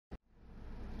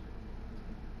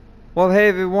Well, hey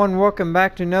everyone, welcome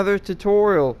back to another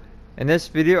tutorial. In this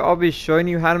video I'll be showing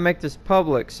you how to make this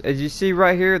Publix. As you see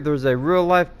right here, there's a real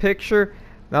life picture.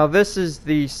 Now this is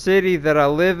the city that I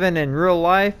live in real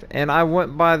life, and I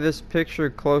went by this picture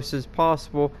close as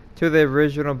possible to the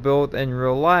original build in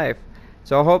real life.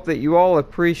 So I hope that you all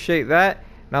appreciate that.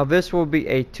 Now this will be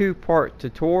a two-part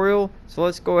tutorial, so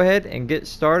let's go ahead and get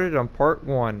started on part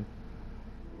 1.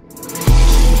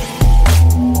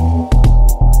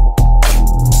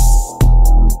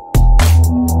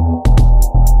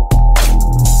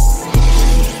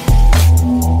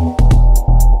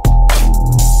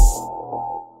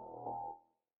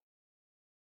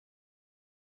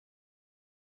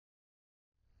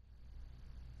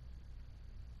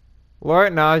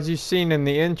 Alright, now as you've seen in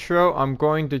the intro, I'm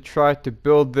going to try to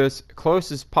build this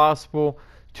close as possible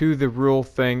to the real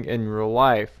thing in real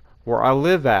life, where I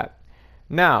live at.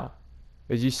 Now,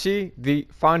 as you see, the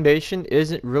foundation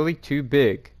isn't really too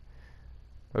big.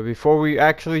 But before we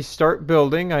actually start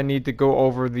building, I need to go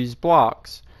over these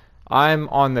blocks. I'm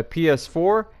on the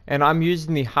PS4, and I'm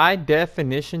using the high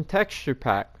definition texture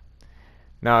pack.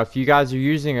 Now if you guys are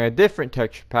using a different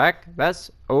texture pack, that's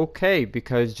okay,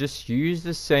 because just use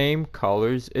the same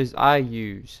colors as I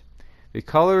use. The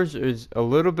colors is a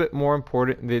little bit more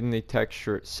important than the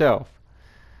texture itself.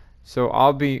 So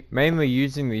I'll be mainly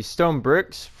using the stone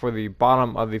bricks for the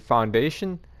bottom of the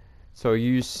foundation. So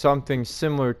use something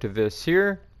similar to this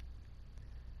here.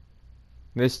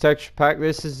 This texture pack,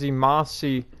 this is the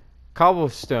mossy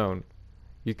cobblestone.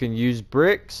 You can use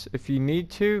bricks if you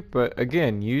need to, but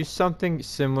again, use something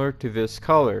similar to this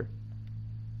color.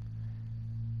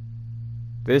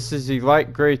 This is the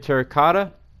light gray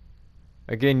terracotta.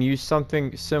 Again, use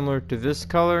something similar to this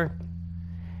color.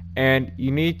 And you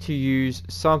need to use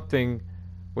something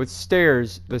with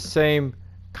stairs the same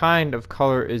kind of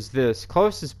color as this,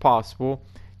 close as possible.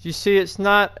 You see, it's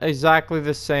not exactly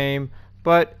the same,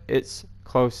 but it's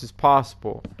close as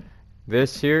possible.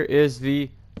 This here is the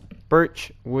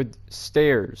birch wood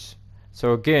stairs.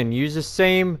 So again, use the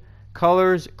same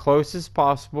colors close as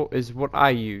possible is what I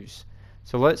use.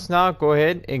 So let's now go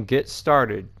ahead and get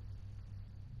started.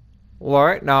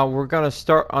 Alright, now we're going to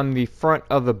start on the front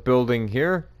of the building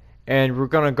here, and we're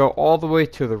going to go all the way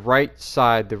to the right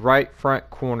side, the right front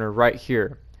corner right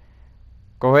here.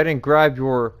 Go ahead and grab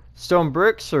your stone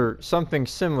bricks or something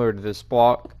similar to this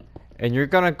block, and you're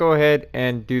going to go ahead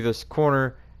and do this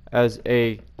corner as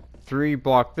a 3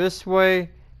 block this way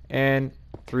and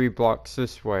 3 blocks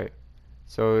this way.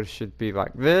 So it should be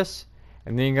like this,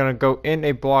 and then you're going to go in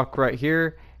a block right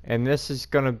here, and this is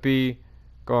going to be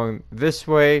going this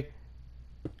way.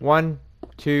 1,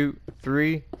 2,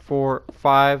 3, 4,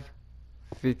 5,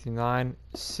 59,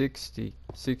 60,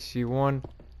 61,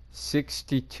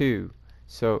 62.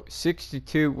 So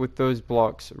 62 with those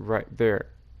blocks right there.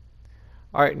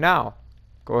 Alright, now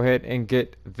go ahead and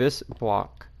get this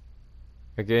block.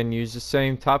 Again, use the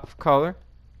same type of color.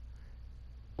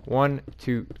 1,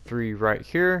 2, 3 right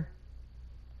here.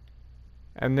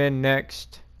 And then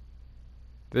next,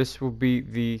 this will be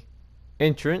the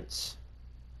entrance.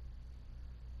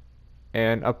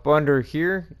 And up under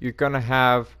here, you're going to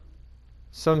have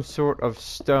some sort of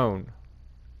stone.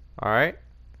 Alright?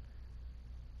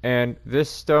 And this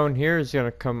stone here is going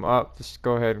to come up. Just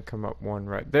go ahead and come up one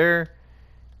right there.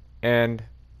 And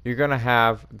you're going to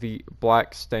have the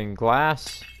black stained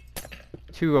glass,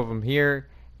 2 of them here,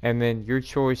 and then your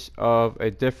choice of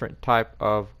a different type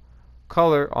of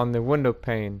color on the window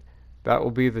pane. That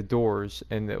will be the doors,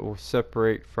 and it will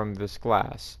separate from this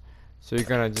glass. So you're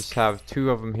going to just have 2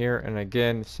 of them here, and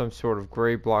again, some sort of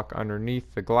gray block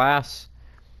underneath the glass.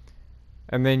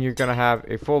 And then you're going to have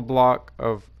a full block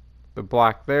of the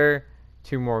black there,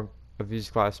 2 more of these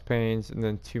glass panes, and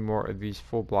then 2 more of these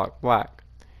full block black.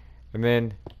 And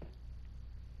then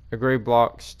a gray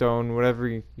block, stone, whatever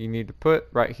you need to put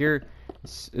right here.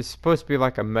 It's supposed to be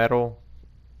like a metal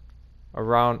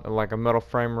around, like a metal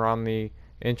frame around the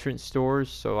entrance doors,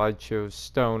 so I chose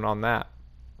stone on that.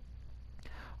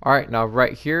 Alright, now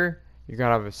right here you're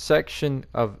gonna have a section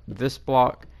of this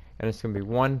block, and it's gonna be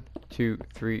 1, 2,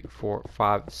 3, 4,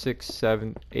 5, 6,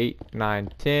 7, 8, 9,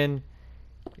 10,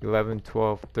 11,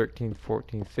 12, 13,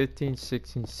 14, 15,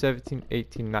 16, 17,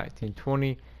 18, 19,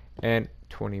 20, and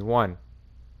 21.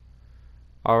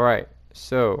 Alright,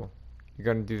 so you're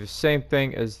going to do the same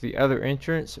thing as the other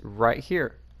entrance right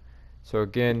here. So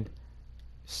again,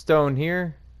 stone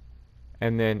here,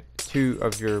 and then 2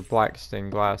 of your black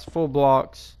stained glass full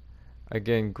blocks.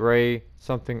 Again, gray,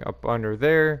 something up under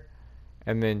there,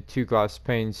 and then 2 glass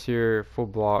panes here, full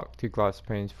block, 2 glass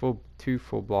panes, 2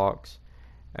 full blocks,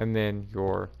 and then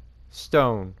your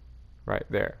stone right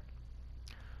there.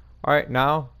 Alright,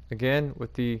 now again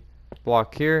with the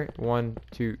block here, 1,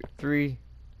 2, 3,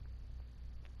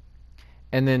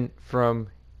 and then from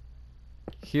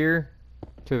here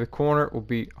to the corner will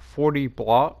be 40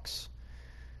 blocks.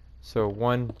 So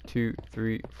 1, 2,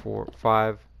 3, 4,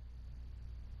 5,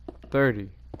 30,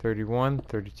 31,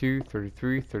 32,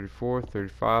 33, 34,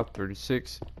 35,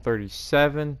 36,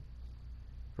 37,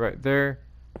 right there,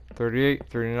 38,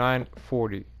 39,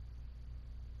 40.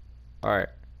 Alright,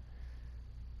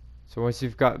 so once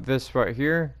you've got this right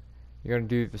here, you're going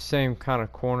to do the same kind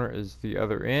of corner as the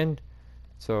other end.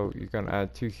 So you're going to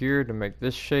add 2 here to make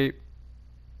this shape.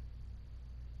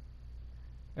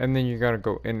 And then you're going to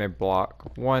go in a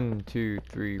block 1, 2,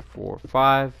 3, 4,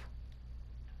 5.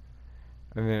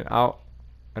 And then out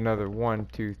another 1,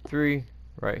 2, 3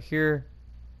 right here.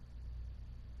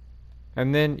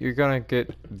 And then you're going to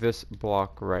get this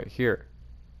block right here.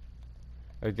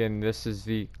 Again, this is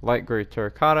the light gray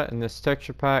terracotta in this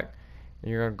texture pack. And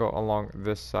you're going to go along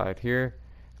this side here.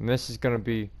 And this is going to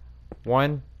be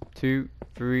 1, 2,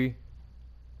 3,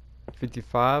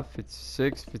 55,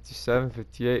 56, 57,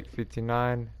 58,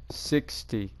 59,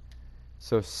 60.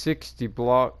 So 60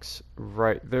 blocks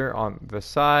right there on the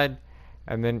side.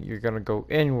 And then you're going to go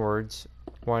inwards.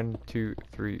 1, 2,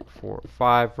 3, 4,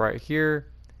 5 right here.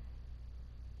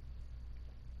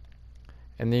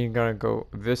 And then you're going to go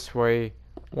this way.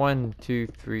 1, 2,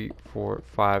 3, 4,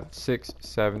 5, 6,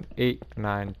 7, 8,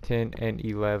 9, 10, and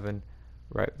 11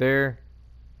 right there.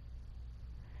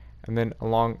 And then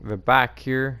along the back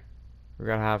here, we're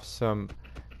going to have some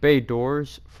bay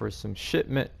doors for some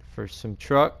shipment for some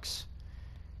trucks.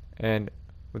 And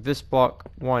with this block,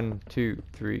 1, 2,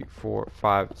 3, 4,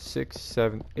 5, 6,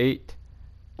 7, 8,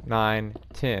 9,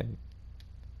 10.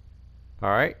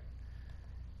 Alright.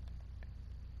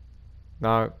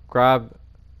 Now grab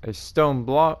a stone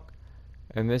block,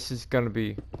 and this is going to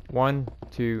be 1,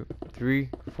 2, 3,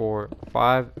 4,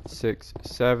 5, 6,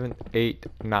 7, 8,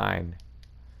 9.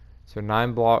 So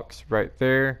 9 blocks right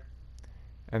there.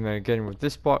 And then again with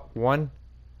this block, 1,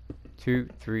 2,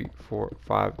 3, 4,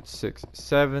 5, 6,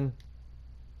 7.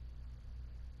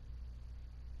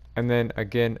 And then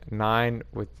again 9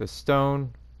 with the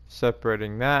stone,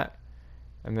 separating that.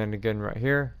 And then again right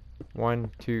here,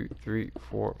 1, 2, 3,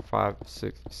 4, 5,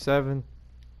 6, 7.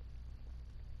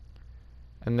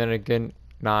 And then again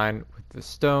 9 with the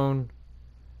stone.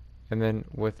 And then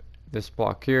with this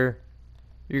block here,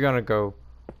 you're going to go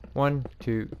 1,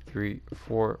 2, 3,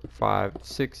 4, 5,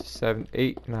 6, 7,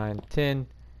 8, 9, 10,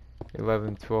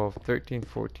 11, 12, 13,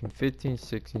 14, 15,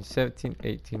 16, 17,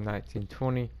 18, 19,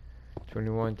 20,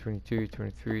 21, 22,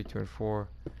 23, 24,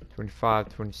 25,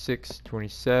 26,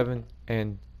 27,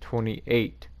 and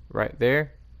 28 right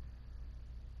there.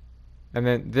 And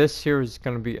then this here is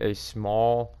going to be a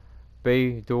small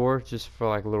bay door just for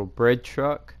like a little bread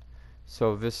truck.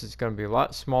 So this is going to be a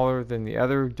lot smaller than the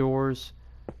other doors.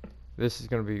 This is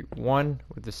going to be 1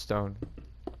 with the stone.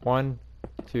 1,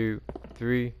 2,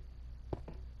 3.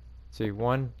 See,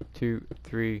 1, 2,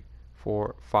 3,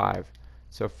 4, 5.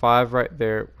 So 5 right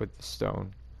there with the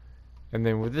stone. And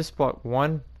then with this block,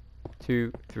 1,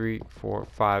 2, 3, 4,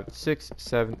 5, 6,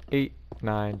 7, 8,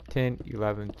 9, 10,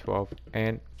 11, 12,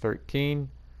 and 13.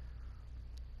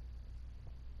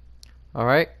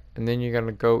 Alright, and then you're going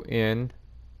to go in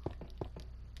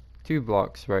 2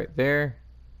 blocks right there.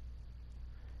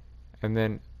 And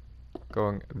then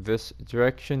going this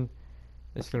direction,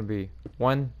 it's going to be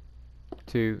 1,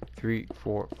 2, 3,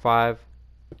 4, 5,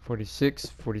 46,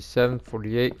 47,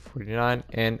 48, 49,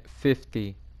 and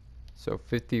 50. So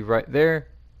 50 right there.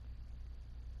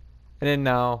 And then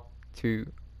now to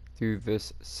do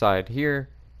this side here,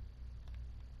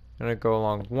 I'm going to go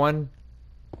along 1,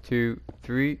 2,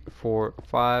 3, 4,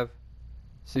 5,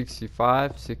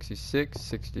 65, 66,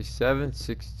 67,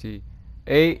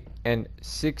 68, and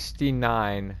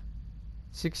 69.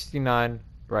 69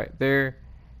 right there.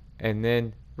 And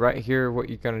then right here, what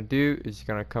you're going to do is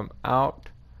you're going to come out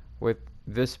with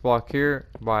this block here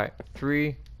by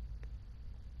 3.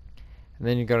 And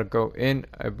then you're going to go in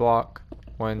a block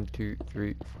 1, 2,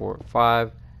 3, 4,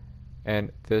 5.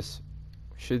 And this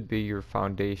should be your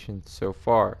foundation so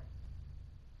far.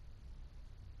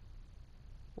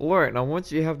 Alright, now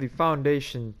once you have the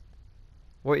foundation,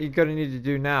 what you're going to need to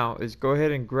do now is go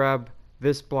ahead and grab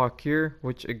this block here,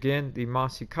 which again, the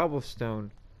mossy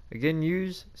cobblestone. Again,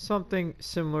 use something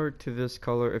similar to this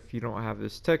color if you don't have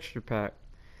this texture pack.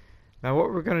 Now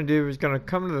what we're going to do is going to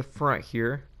come to the front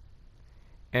here,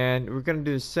 and we're going to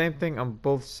do the same thing on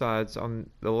both sides, on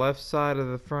the left side of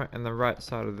the front and the right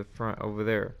side of the front over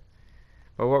there.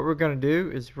 But what we're going to do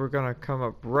is we're going to come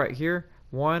up right here,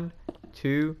 1,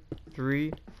 2,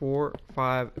 3, 4,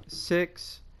 5,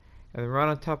 6, And then right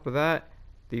on top of that,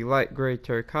 the light gray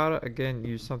terracotta, again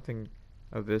use something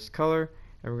of this color,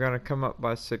 and we're going to come up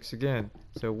by 6 again.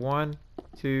 So 1,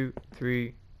 2,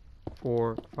 3,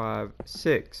 4, 5,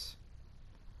 6.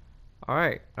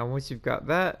 Alright, now once you've got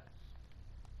that,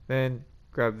 then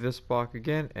grab this block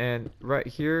again, and right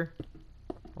here,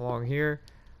 along here,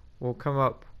 we'll come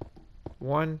up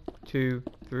 1, 2,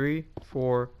 3,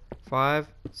 4, 5,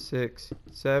 6,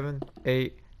 7,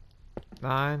 8,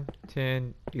 9,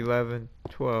 10, 11,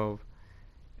 12.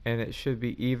 And it should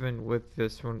be even with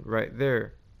this one right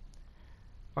there.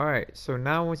 Alright, so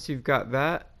now once you've got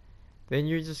that, then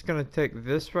you're just going to take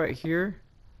this right here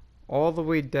all the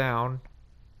way down.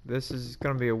 This is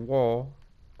going to be a wall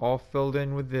all filled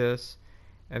in with this,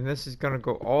 and this is going to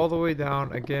go all the way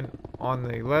down again on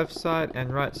the left side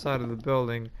and right side of the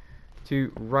building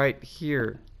to right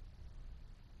here.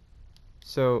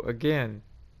 So again,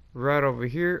 right over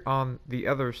here on the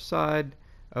other side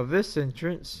of this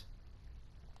entrance,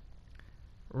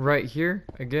 right here,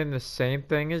 again the same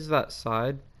thing as that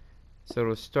side. So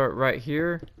it'll start right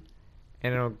here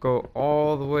and it'll go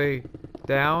all the way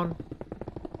down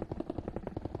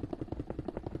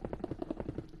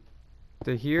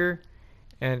to here,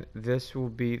 and this will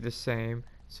be the same.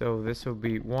 So this will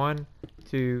be 1,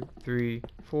 2, 3,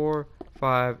 4,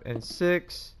 5, and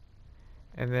 6.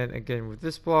 And then again with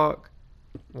this block,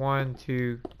 1,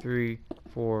 2, 3,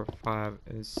 4, 5,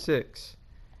 and 6.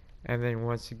 And then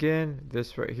once again,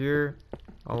 this right here,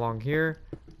 along here,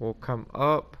 will come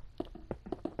up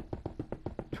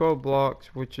 12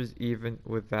 blocks, which is even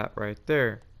with that right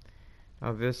there.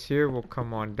 Now this here will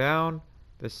come on down,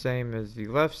 the same as the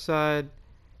left side,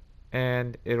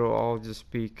 and it'll all just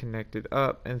be connected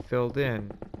up and filled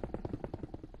in.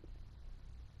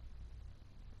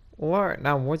 Alright,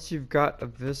 now once you've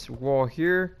got this wall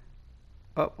here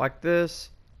up like this,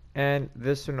 and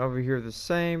this one over here the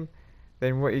same,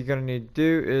 then what you're going to need to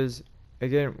do is,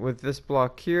 again with this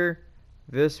block here,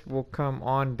 this will come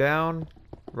on down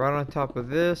right on top of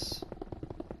this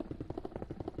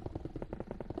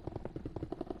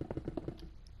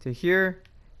to here,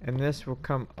 and this will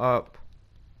come up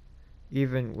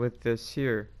even with this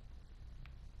here.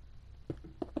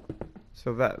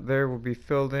 So that there will be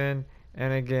filled in,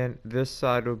 and again this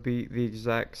side will be the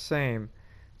exact same.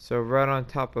 So right on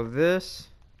top of this,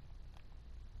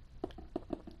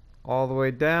 all the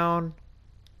way down,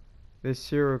 this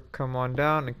here will come on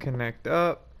down and connect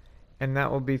up, and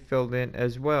that will be filled in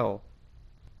as well.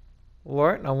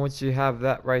 Alright, now once you have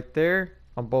that right there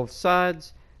on both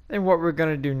sides, then what we're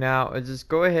going to do now is just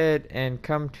go ahead and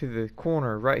come to the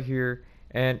corner right here,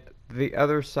 and the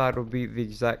other side will be the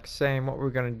exact same. What we're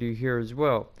going to do here as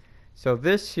well. So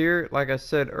this here, like I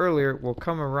said earlier, will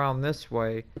come around this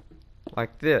way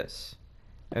like this,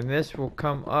 and this will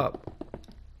come up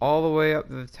all the way up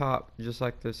to the top just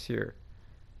like this here.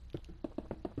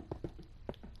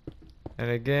 And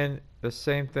again the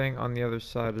same thing on the other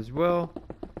side as well.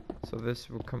 So this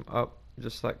will come up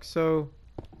just like so.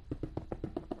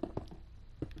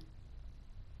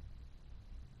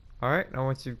 Alright, now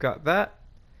once you've got that,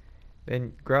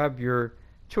 then grab your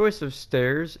choice of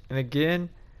stairs, and again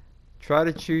try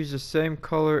to choose the same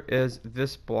color as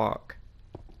this block,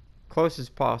 close as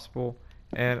possible.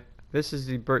 And this is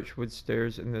the birchwood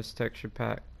stairs in this texture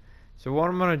pack. So what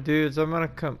I'm going to do is I'm going to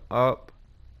come up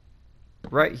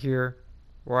right here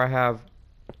where I have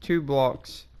 2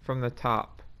 blocks from the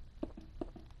top,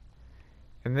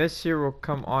 and this here will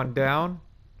come on down,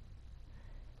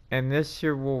 and this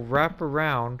here will wrap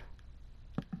around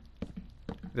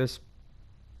this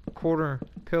corner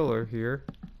pillar here,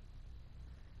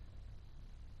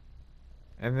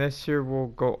 and this here will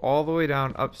go all the way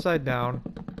down upside down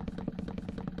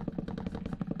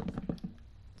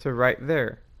to right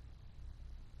there.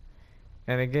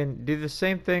 And again do the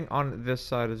same thing on this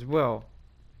side as well.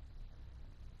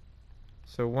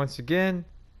 So once again,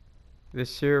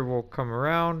 this here will come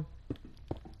around,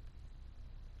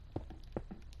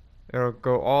 it'll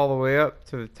go all the way up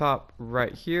to the top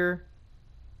right here.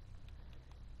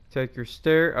 Take your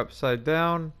stair upside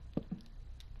down,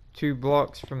 2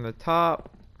 blocks from the top.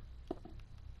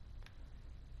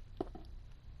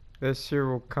 This here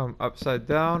will come upside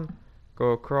down,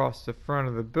 go across the front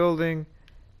of the building,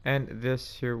 and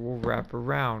this here will wrap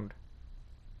around.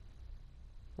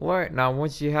 Alright, now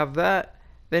once you have that,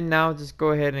 then now just go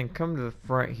ahead and come to the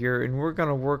front here, and we're going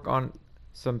to work on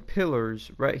some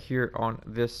pillars right here on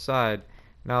this side.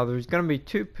 Now there's going to be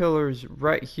 2 pillars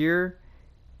right here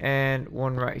and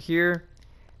 1 right here.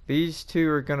 These 2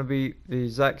 are going to be the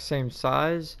exact same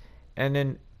size, and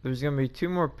then there's going to be 2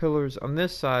 more pillars on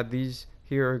this side. These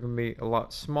here are going to be a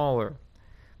lot smaller.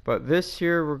 But this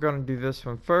here, we're going to do this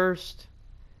one first.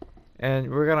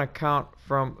 And we're going to count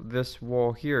from this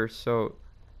wall here. So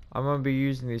I'm going to be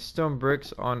using these stone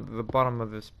bricks on the bottom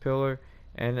of this pillar.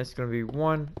 And it's going to be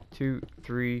 1, 2,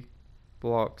 3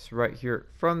 blocks right here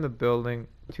from the building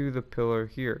to the pillar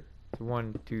here. So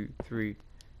 1, 2, 3.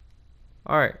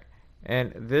 Alright.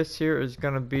 And this here is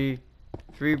going to be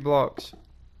 3 blocks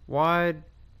wide.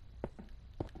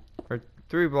 Or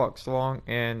 3 blocks long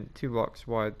and 2 blocks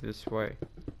wide this way.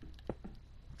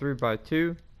 3 by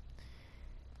 2.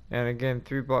 And again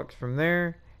 3 blocks from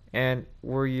there. And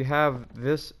where you have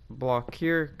this block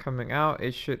here coming out,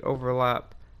 it should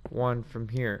overlap one from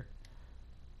here.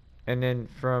 And then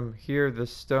from here the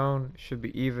stone should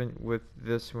be even with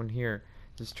this one here.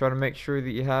 Just try to make sure that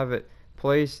you have it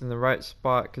placed in the right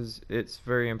spot, because it's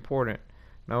very important.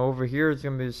 Now over here is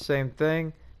going to be the same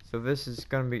thing. So this is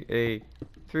going to be a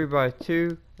 3 by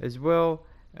 2 as well.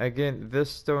 Again, this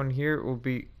stone here will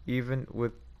be even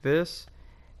with this.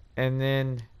 And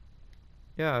then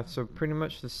yeah, so pretty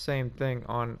much the same thing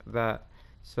on that.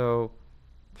 So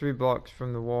 3 blocks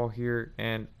from the wall here,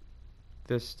 and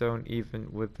this stone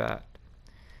even with that.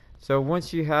 So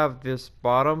once you have this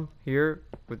bottom here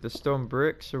with the stone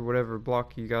bricks or whatever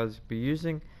block you guys be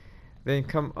using, then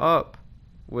come up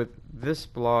with this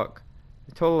block,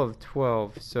 a total of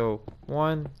 12. So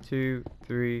 1, 2,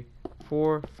 3,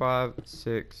 4, 5,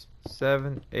 6,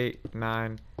 7, 8,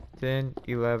 9, 10,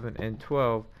 11, and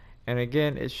 12. And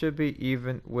again, it should be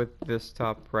even with this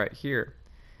top right here.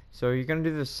 So you're going to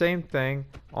do the same thing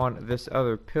on this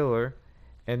other pillar,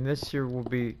 and this here will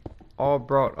be all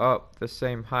brought up the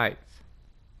same height.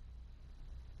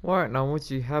 Alright, now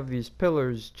once you have these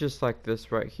pillars just like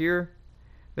this right here,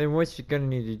 then what you're going to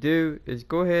need to do is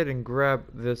go ahead and grab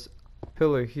this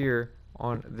pillar here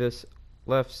on this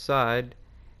left side,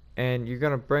 and you're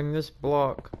going to bring this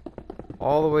block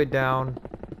all the way down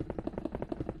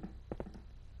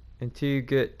until you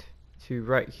get to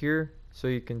right here. So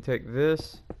you can take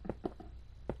this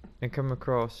and come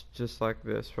across just like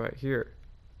this right here.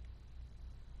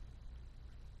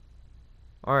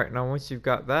 Alright, now once you've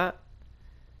got that,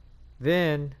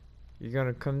 then you're going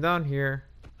to come down here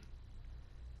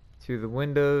to the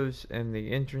windows and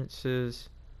the entrances,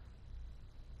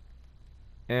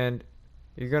 and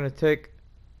you're going to take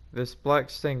this black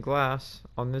stained glass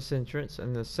on this entrance,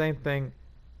 and the same thing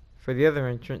for the other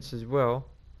entrance as well.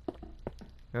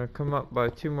 Gonna come up by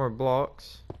 2 more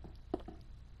blocks,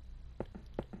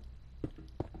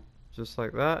 just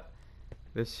like that.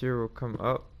 This here will come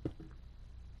up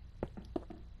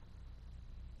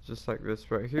just like this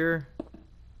right here.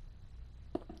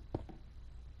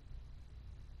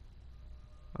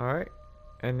 Alright,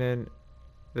 and then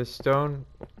the stone,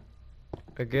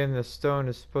 again the stone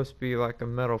is supposed to be like a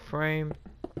metal frame.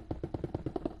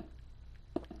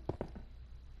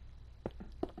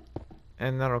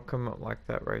 And that'll come up like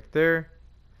that right there.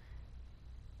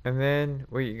 And then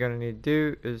what you're going to need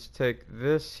to do is take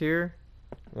this here,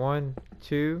 1,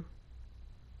 2,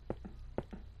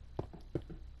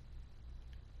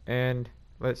 and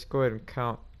let's go ahead and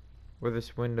count where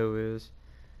this window is.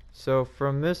 So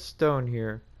from this stone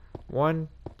here, 1,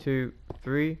 2,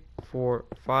 3, 4,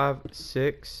 5,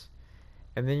 6,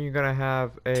 and then you're going to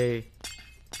have a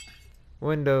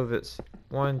window that's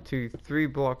 1, 2, 3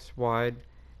 blocks wide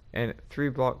and 3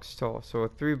 blocks tall, so a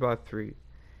 3 by 3.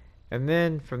 And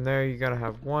then from there you're gonna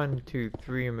have 1, 2,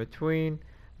 3 in between,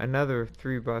 another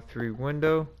 3 by 3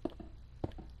 window,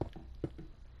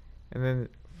 and then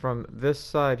from this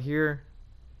side here,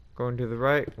 going to the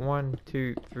right, 1,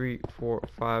 2, 3, 4,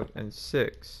 5, and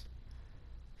 6.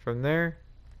 From there,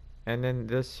 and then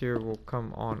this here will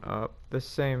come on up, the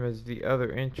same as the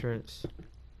other entrance.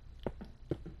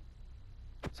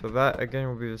 So that again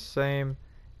will be the same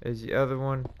as the other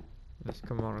one. Just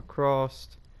come on across.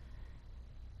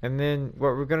 And then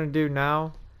what we're going to do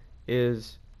now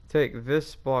is take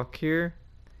this block here,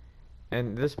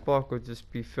 and this block will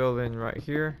just be filled in right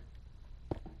here,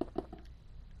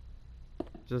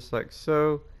 just like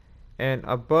so. And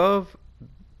above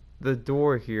the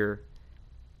door here,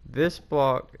 this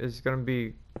block is going to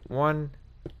be 1,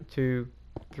 2,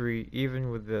 3,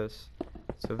 even with this.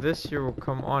 So this here will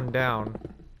come on down,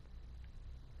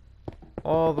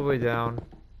 all the way down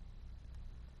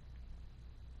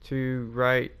to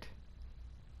right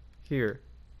here.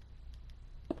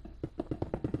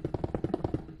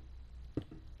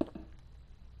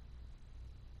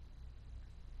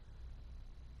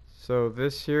 So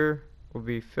this here will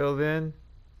be filled in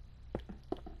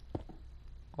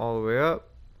all the way up.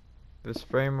 This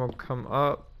frame will come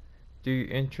up. Do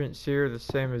entrance here the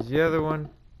same as the other one.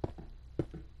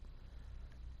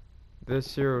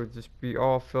 this here will just be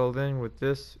all filled in with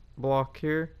this block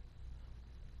here,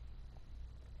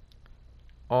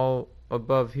 all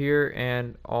above here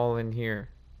and all in here.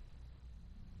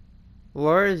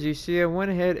 Well, as you see, I went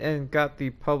ahead and got the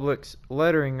Publix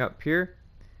lettering up here.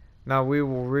 Now we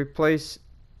will replace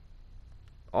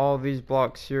all these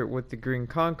blocks here with the green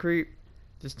concrete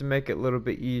just to make it a little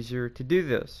bit easier to do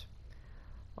this.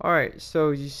 Alright,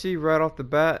 so you see right off the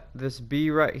bat, this B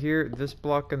right here, this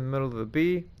block in the middle of the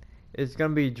B is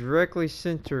going to be directly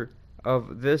center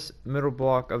of this middle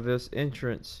block of this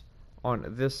entrance on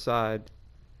this side.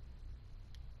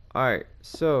 Alright,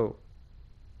 so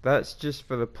that's just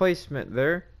for the placement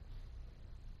there.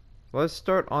 Let's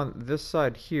start on this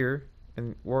side here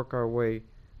and work our way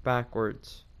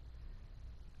backwards.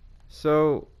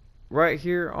 So right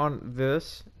here on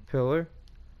this pillar,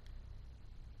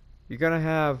 you're going to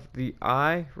have the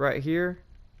I right here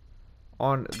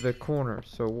on the corner.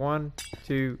 So 1,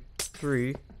 2,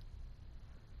 3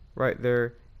 right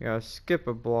there. You gotta skip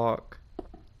a block,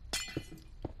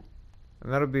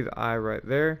 and that'll be the I right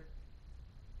there.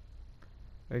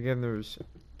 Again, there's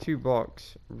 2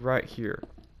 blocks right here.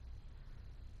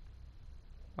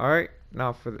 Alright,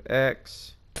 now for the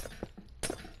X,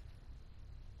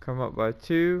 come up by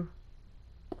 2,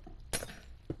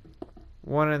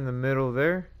 1 in the middle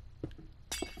there,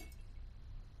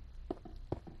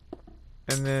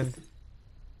 and then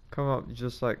come up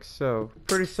just like so.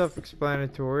 Pretty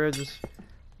self-explanatory. I just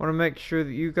want to make sure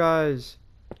that you guys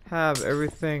have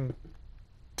everything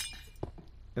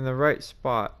in the right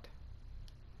spot.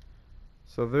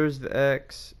 So there's the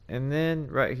X, and then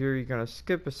right here you're going to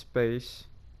skip a space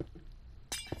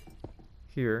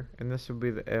here, and this will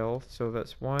be the L. So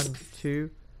that's 1, 2,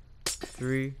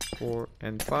 3, 4,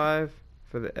 and 5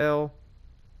 for the L.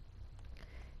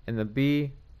 And the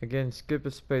B, again, skip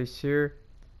a space here.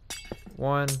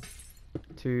 1,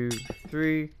 2,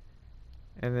 3,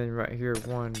 and then right here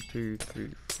 1, 2, 3,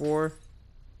 4.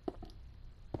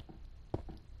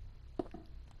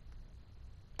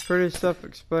 Pretty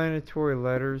self-explanatory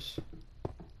letters.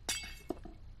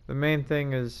 The main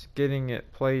thing is getting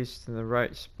it placed in the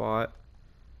right spot.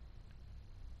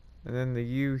 And then the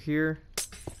U here.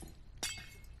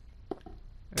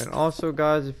 And also,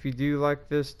 guys, if you do like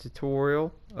this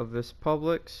tutorial of this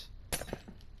Publix,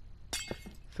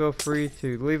 feel free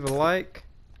to leave a like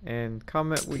and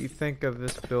comment what you think of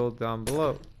this build down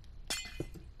below.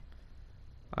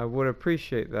 I would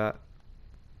appreciate that.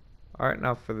 Alright,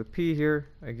 now for the P here,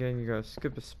 again, you gotta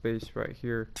skip a space right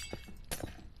here.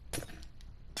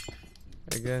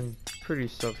 Again, pretty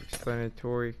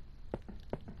self-explanatory.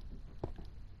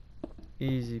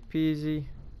 Easy peasy.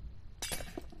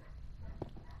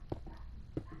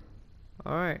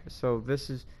 Alright, so this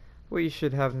is what you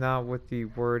should have now with the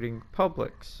wording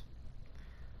Publix.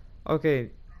 Okay,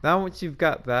 now once you've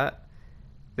got that,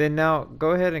 then now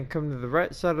go ahead and come to the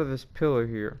right side of this pillar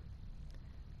here.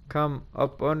 Come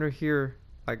up under here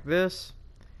like this,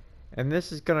 and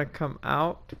this is gonna come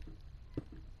out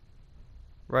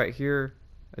right here,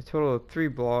 a total of 3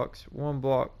 blocks, 1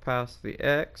 block past the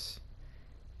X,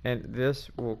 and this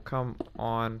will come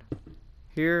on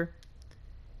here,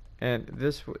 and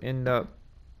this will end up,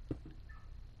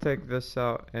 take this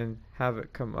out and have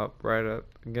it come up right up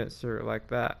against her like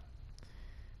that.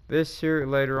 This here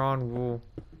later on will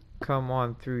come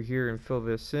on through here and fill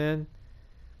this in,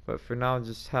 but for now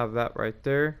just have that right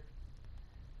there.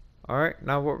 Alright,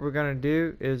 now what we're gonna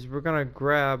do is we're gonna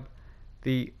grab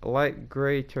the light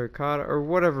gray terracotta or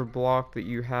whatever block that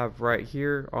you have right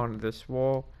here on this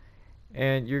wall,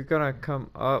 and you're gonna come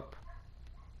up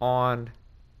on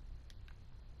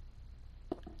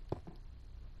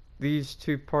these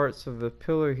 2 parts of the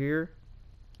pillar here,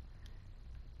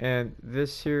 and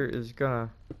this here is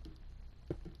gonna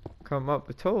come up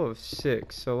a total of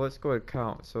 6. So let's go ahead and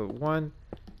count. So 1,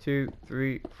 2,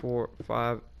 3, 4,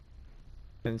 5,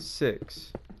 and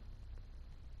 6,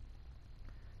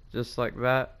 just like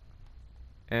that.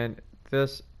 And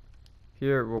this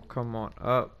here will come on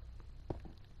up,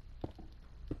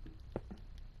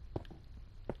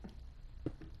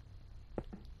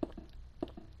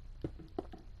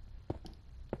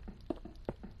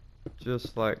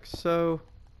 just like so.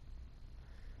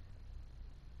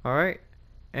 Alright,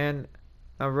 and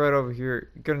now right over here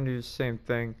you're gonna do the same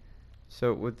thing.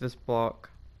 So with this block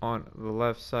on the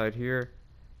left side here,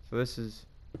 so this is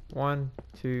 1,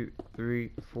 2,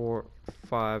 3, 4,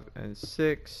 5, and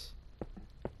 6.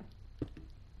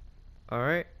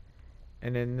 Alright,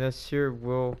 and then this here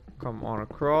will come on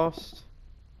across,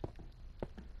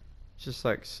 just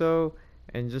like so.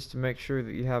 And just to make sure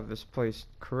that you have this placed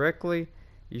correctly,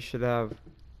 you should have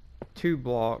 2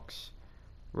 blocks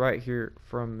right here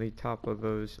from the top of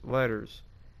those letters,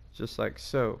 just like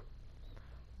so.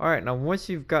 Alright, now once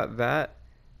you've got that,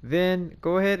 then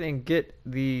go ahead and get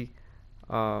the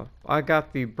I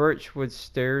got the birchwood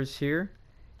stairs here.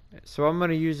 So I'm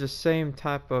going to use the same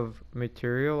type of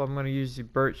material. I'm going to use the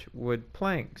birchwood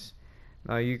planks.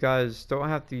 Now you guys don't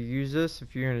have to use this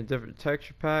if you're in a different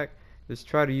texture pack. Just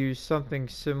try to use something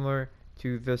similar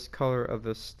to this color of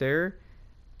the stair.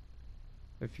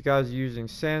 If you guys are using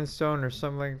sandstone or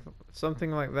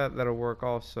something like that, that'll work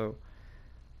also.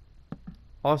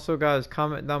 Also guys,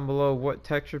 comment down below what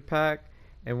texture pack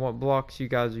and what blocks you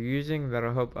guys are using.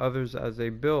 That'll help others as they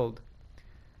build.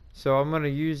 So I'm going to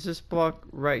use this block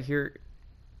right here,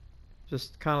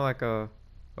 just kind of like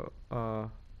a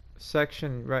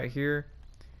section right here,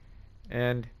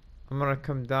 and I'm going to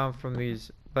come down from these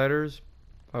letters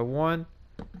by 1,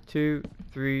 2,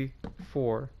 3,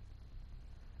 4.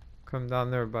 Come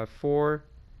down there by 4.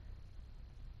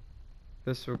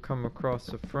 This will come across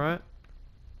the front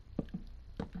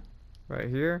right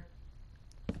here.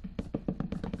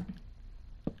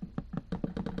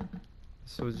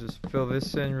 So we'll just fill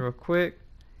this in real quick,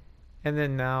 and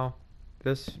then now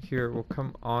this here will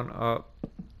come on up,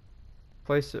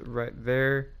 place it right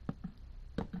there,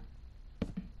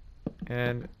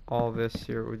 and all this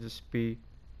here will just be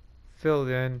filled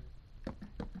in.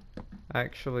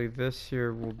 Actually, this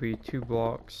here will be 2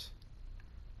 blocks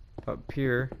up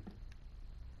here,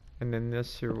 and then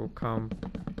this here will come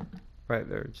right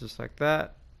there, just like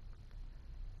that.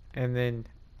 And then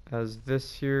as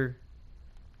this here,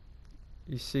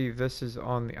 you see this is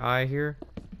on the eye here,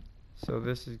 so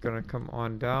this is going to come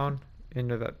on down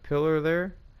into that pillar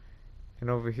there, and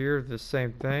over here the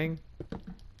same thing,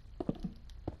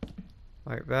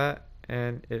 like that,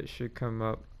 and it should come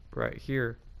up right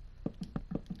here.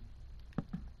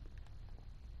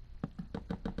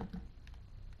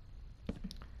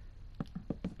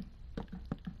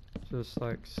 Just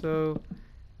like so.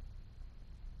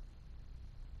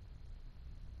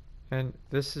 And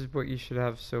this is what you should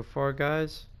have so far,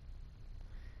 guys.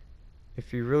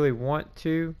 If you really want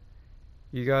to,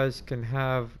 you guys can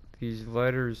have these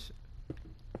letters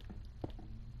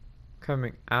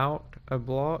coming out a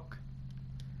block.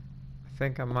 I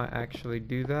think I might actually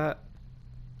do that.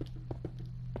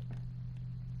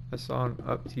 That's on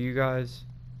up to you guys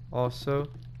also.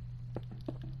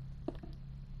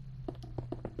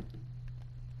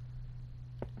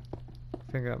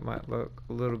 I think that might look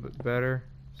a little bit better,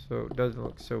 so it doesn't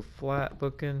look so flat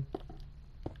looking.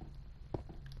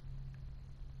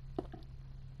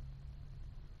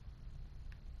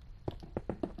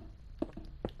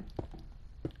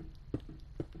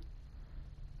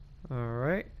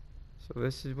 Alright, so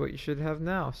this is what you should have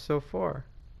now so far.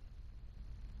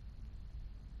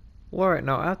 Alright,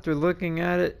 now after looking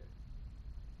at it,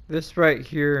 this right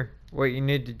here, what you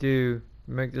need to do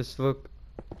to make this look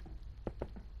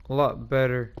a lot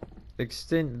better,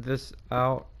 extend this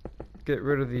out, get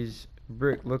rid of these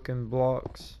brick looking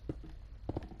blocks.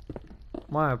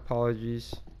 My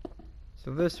apologies.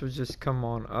 So this would just come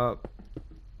on up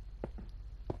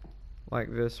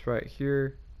like this right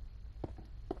here.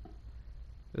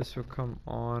 This will come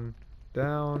on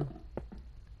down.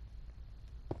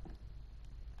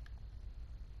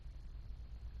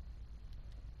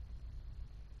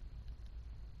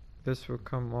 This will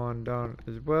come on down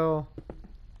as well.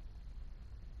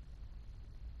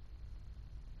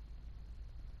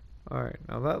 Alright,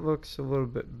 now that looks a little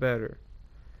bit better.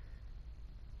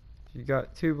 You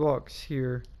got 2 blocks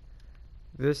here.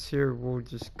 This here will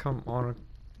just come on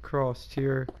across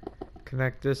here.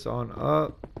 Connect this on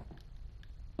up.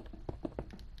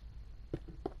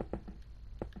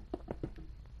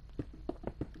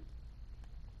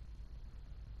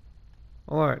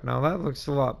 Alright, now that looks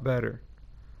a lot better.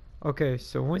 Okay,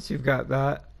 so once you've got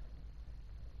that,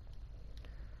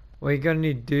 what you're gonna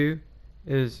need to do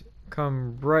is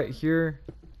come right here,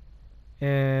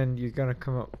 and you're gonna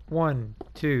come up 1,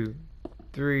 2,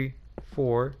 3,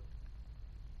 4.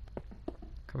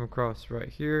 Come across right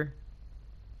here,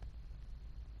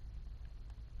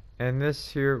 and this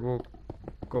here will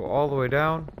go all the way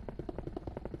down,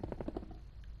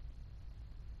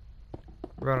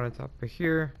 right on top of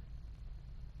here.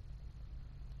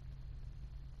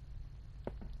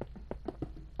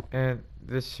 And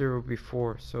this here will be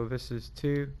 4. So this is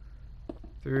 2,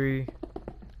 3,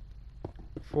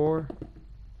 4.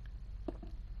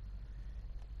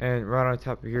 And right on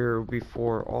top of here will be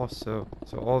 4 also.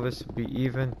 So all this will be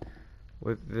even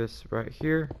with this right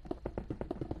here.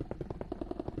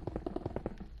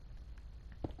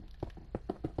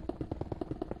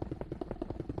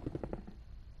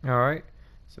 Alright,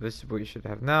 so this is what you should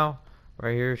have now.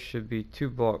 right here should be 2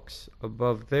 blocks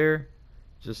above there,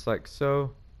 just like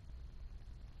so.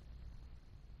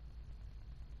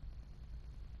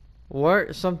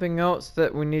 Or something else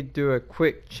that we need to do a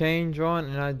quick change on,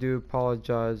 and I do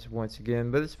apologize once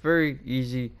again, but it's very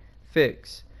easy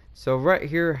fix. So right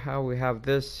here, how we have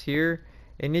this here,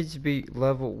 it needs to be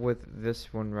level with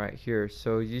this one right here.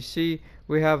 So you see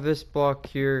we have this block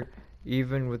here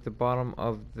even with the bottom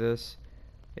of this.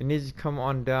 It needs to come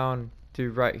on down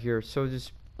to right here. So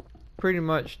just pretty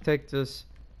much take this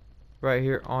right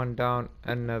here on down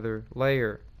another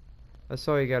layer. That's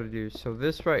all you got to do. So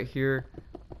this right here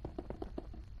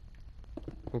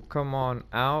will come on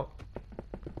out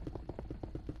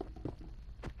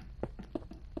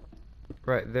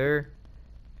right there,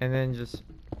 and then just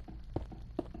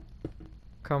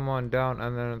come on down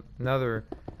and then another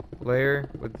layer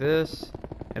with this.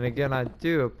 And again, I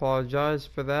do apologize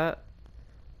for that,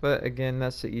 but again,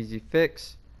 that's the easy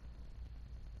fix.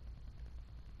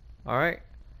 Alright,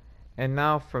 and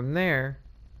now from there,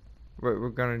 what we're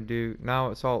gonna do, now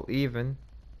it's all even,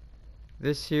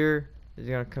 this here is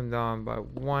going to come down by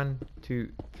 1, 2,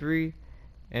 3,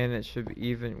 and it should be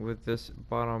even with this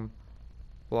bottom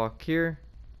block here.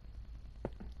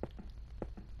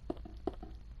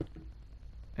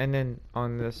 And then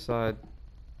on this side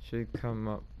should come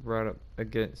up right up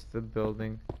against the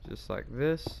building, just like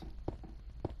this.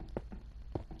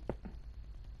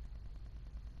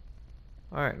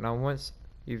 Alright, now once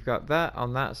you've got that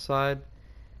on that side,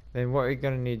 then what you're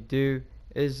going to need to do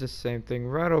is the same thing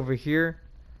right over here.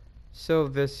 So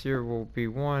this here will be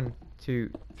 1,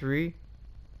 2, 3,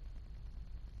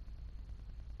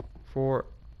 4,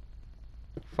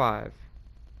 5.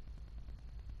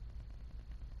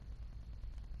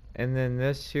 And then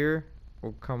this here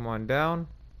will come on down.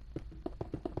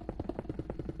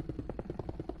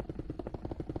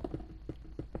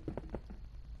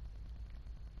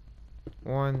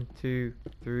 One, 2,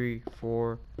 3,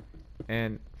 4,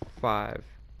 and 5.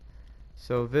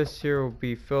 So this here will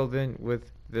be filled in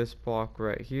with this block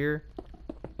right here.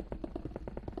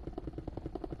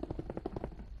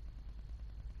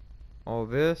 All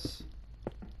this.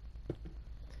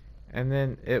 And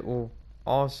then it will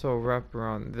also wrap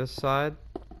around this side.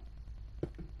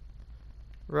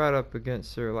 Right up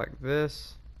against her like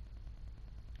this.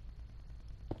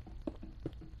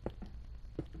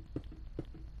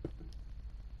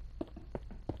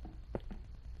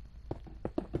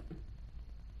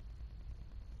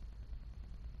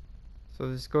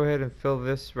 So just go ahead and fill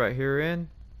this right here in.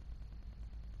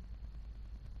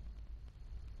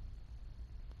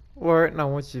 Alright, now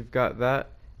once you've got that,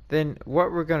 then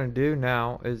what we're going to do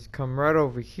now is come right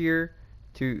over here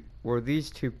to where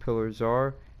these two pillars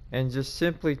are, and just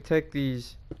simply take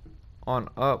these on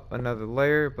up another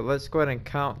layer. But let's go ahead and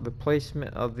count the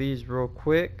placement of these real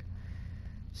quick.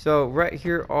 So right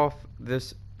here off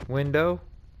this window,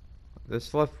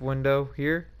 this left window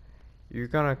here, you're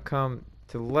going to come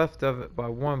to the left of it by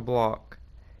 1 block,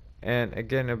 and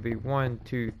again it'll be 1,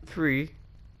 2, 3,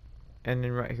 and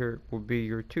then right here will be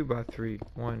your 2 by 3,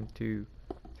 1, 2,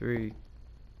 3,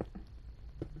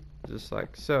 just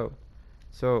like so.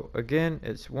 So again,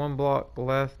 it's 1 block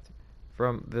left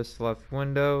from this left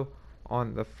window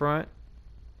on the front,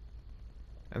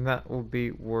 and that will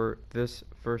be where this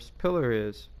first pillar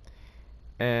is.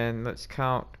 And let's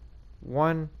count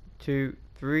 1, 2,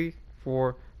 3,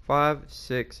 4, 5,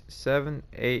 6, 7,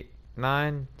 8,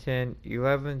 9, 10,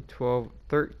 11, 12,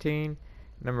 13.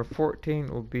 Number 14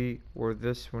 will be where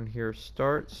this one here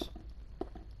starts.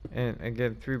 And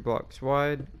again, 3 blocks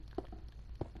wide.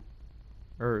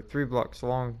 Or 3 blocks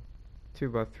long. 2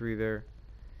 by 3 there.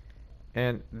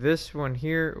 And this one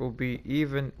here will be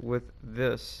even with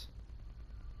this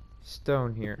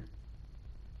stone here.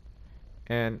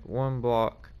 And 1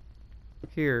 block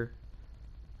here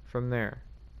from there.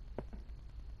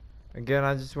 Again,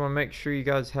 I just want to make sure you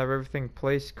guys have everything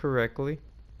placed correctly.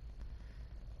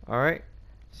 Alright,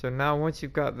 so now once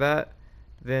you've got that,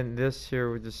 then this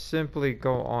here will just simply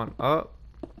go on up.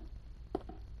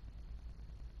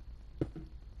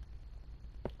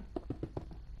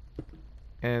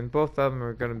 And both of them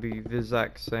are going to be the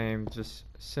exact same, just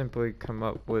simply come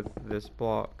up with this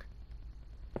block.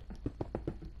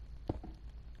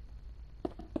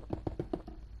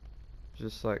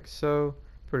 Just like so.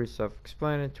 Pretty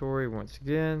self-explanatory once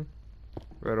again.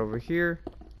 Right over here.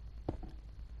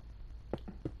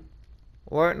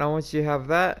 Alright, now once you have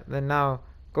that, then now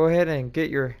go ahead and get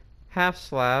your half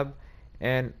slab.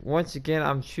 And once again,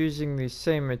 I'm choosing the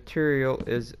same material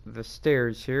as the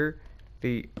stairs here,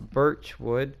 the birch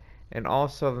wood, and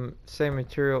also the same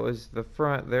material as the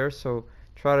front there. So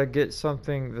try to get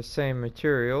something the same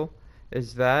material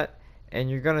as that. and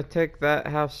you're gonna take that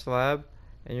half slab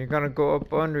and you're gonna go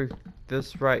up under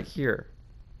this right here,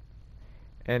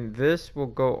 and this will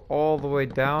go all the way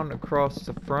down across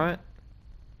the front,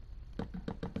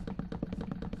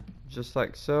 just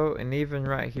like so, and even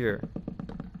right here,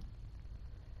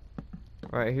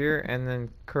 and then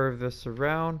curve this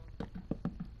around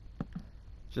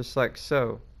just like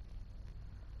so.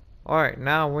 Alright,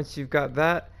 now once you've got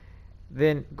that,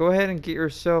 then go ahead and get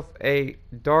yourself a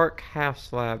dark half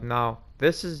slab. Now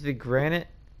this is the granite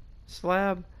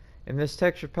slab, and this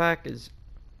texture pack is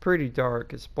pretty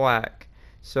dark, it's black.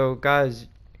 So guys,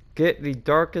 get the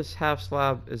darkest half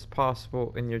slab as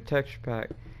possible in your texture pack,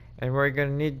 and what you're going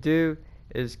to need to do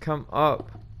is come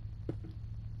up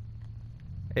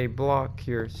a block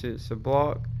here. See, it's a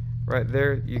block right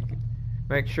there. You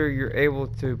make sure you're able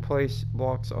to place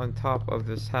blocks on top of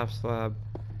this half slab,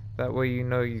 that way you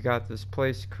know you got this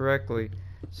placed correctly.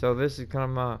 So this is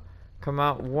gonna come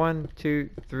out 1, 2,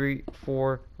 3,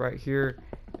 4 right here,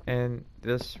 and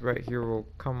this right here will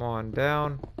come on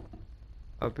down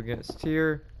up against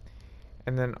here,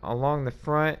 and then along the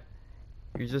front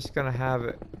you're just gonna have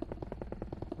it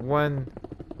one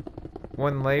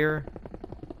layer,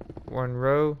 one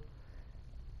row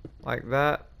like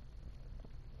that,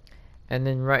 and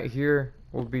then right here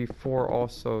will be 4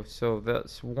 also. So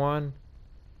that's 1,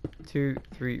 2,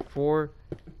 3, 4,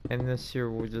 and this here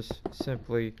will just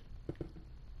simply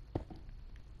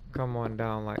come on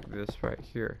down like this right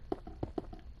here.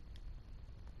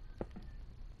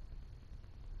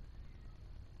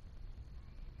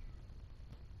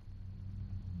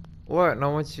 Alright,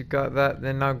 now once you got that,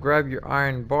 then now grab your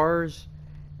iron bars,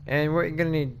 and what you're gonna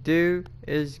need to do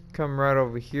is come right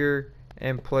over here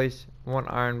and place one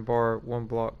iron bar, one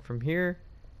block from here.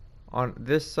 On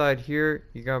this side here,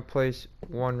 you're gonna place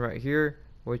one right here,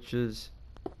 which is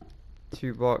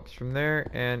 2 blocks from there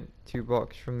and 2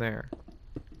 blocks from there.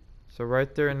 So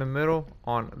right there in the middle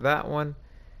on that one,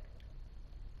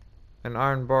 an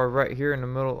iron bar right here in the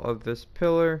middle of this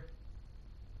pillar,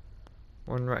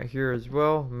 one right here as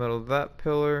well, middle of that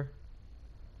pillar,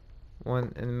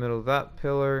 one in the middle of that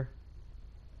pillar,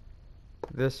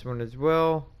 this one as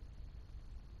well,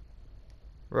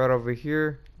 right over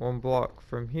here, 1 block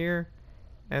from here,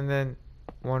 and then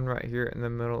one right here in the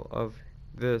middle of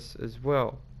this as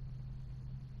well.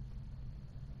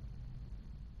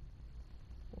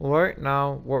 Alright,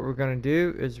 now what we're going to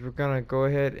do is we're going to go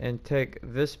ahead and take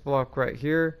this block right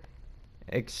here,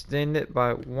 extend it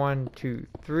by 1, 2,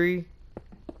 3,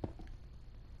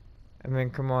 and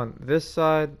then come on this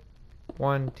side,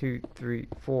 1, 2, 3,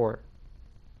 4,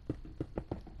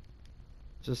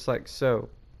 just like so.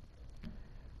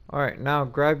 Alright, now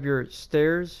grab your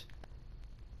stairs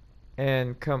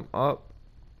and come up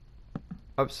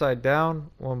upside down,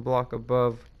 1 block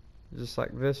above, just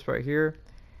like this right here,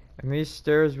 and these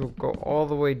stairs will go all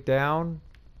the way down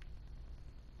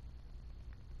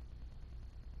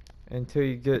until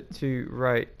you get to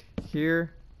right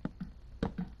here.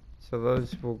 So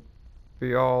those will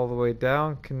be all the way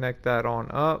down. Connect that on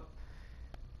up.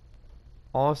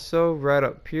 Also right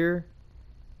up here,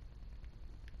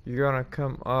 you're gonna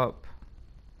come up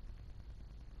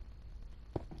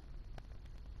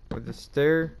with the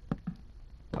stair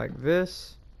like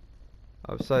this,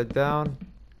 upside down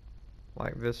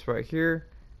like this right here.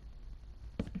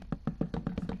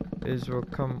 These will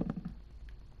come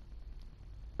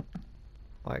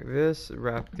like this,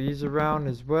 wrap these around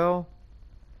as well,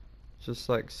 just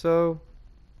like so.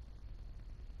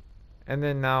 And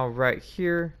then now right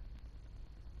here,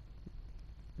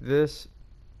 this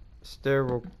stair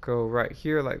will go right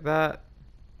here like that,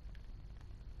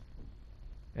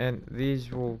 and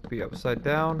these will be upside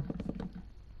down.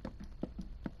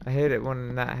 I hate it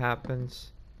when that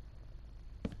happens.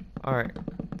 Alright,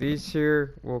 these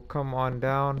here will come on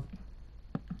down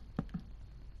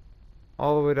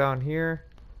all the way down here,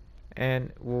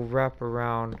 and we'll wrap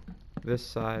around this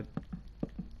side.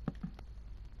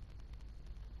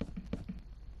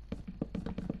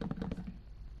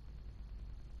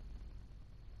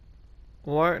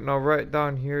 Alright, now right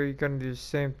down here you're going to do the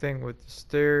same thing with the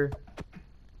stair.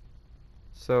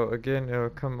 So again, it'll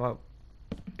come up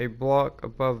a block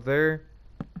above there,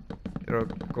 it'll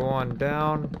go on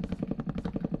down,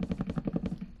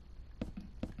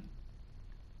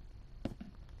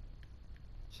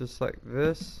 just like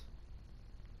this.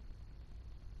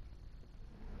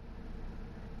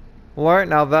 Alright,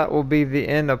 now that will be the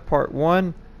end of part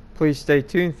 1. Please stay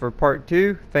tuned for part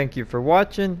 2. Thank you for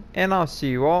watching, and I'll see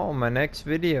you all in my next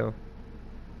video.